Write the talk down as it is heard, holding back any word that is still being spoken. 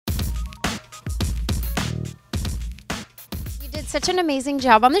such an amazing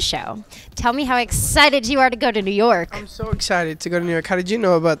job on the show. Tell me how excited you are to go to New York. I'm so excited to go to New York. How did you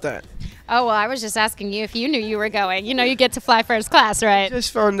know about that? Oh, well, I was just asking you if you knew you were going. You know, you get to fly first class, right?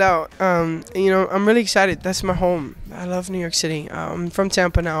 Just found out. I'm really excited. That's my home. I love New York City. I'm from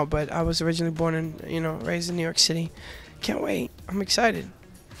Tampa now, but I was originally born and, raised in New York City. Can't wait. I'm excited.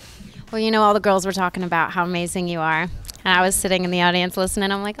 Well, all the girls were talking about how amazing you are. And I was sitting in the audience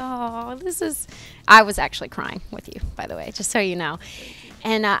listening. I'm like, oh, I was actually crying with you, by the way, just so you know.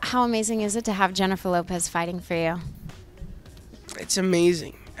 And how amazing is it to have Jennifer Lopez fighting for you? It's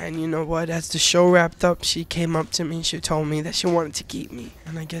amazing. And you know what? As the show wrapped up, she came up to me and she told me that she wanted to keep me.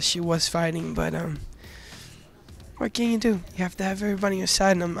 And I guess she was fighting, but what can you do? You have to have everybody on your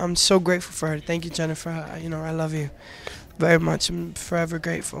side, and I'm so grateful for her. Thank you, Jennifer. I love you very much. I'm forever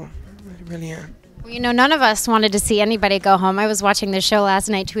grateful. I really am. Well, none of us wanted to see anybody go home. I was watching the show last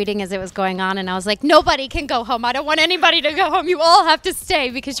night, tweeting as it was going on, and I was like, nobody can go home. I don't want anybody to go home. You all have to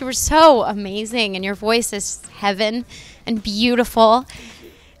stay because you were so amazing, and your voice is heaven and beautiful.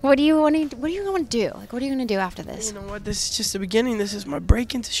 What do you want to do? Like, what are you going to do after this? You know what? This is just the beginning. This is my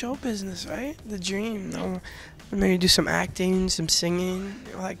break into show business, right? The dream. Maybe do some acting, some singing,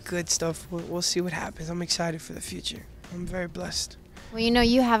 all that good stuff. We'll see what happens. I'm excited for the future. I'm very blessed. Well,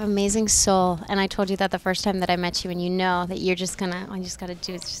 you have amazing soul, and I told you that the first time that I met you, and you know that you're just gonna, all you just gotta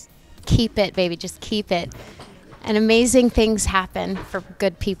do is just keep it, baby, just keep it. And amazing things happen for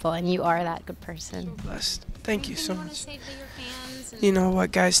good people, and you are that good person. So blessed. Thank you so much. You know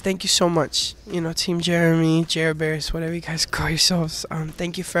what, guys? Thank you so much. Team Jeremy, Jer Bears, whatever you guys call yourselves.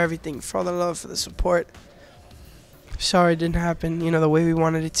 Thank you for everything, for all the love, for the support. Sorry it didn't happen, the way we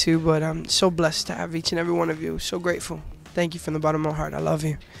wanted it to, but I'm so blessed to have each and every one of you. So grateful. Thank you from the bottom of my heart. I love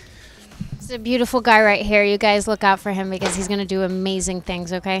you. It's a beautiful guy right here. You guys look out for him because he's going to do amazing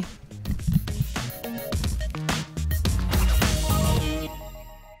things, okay?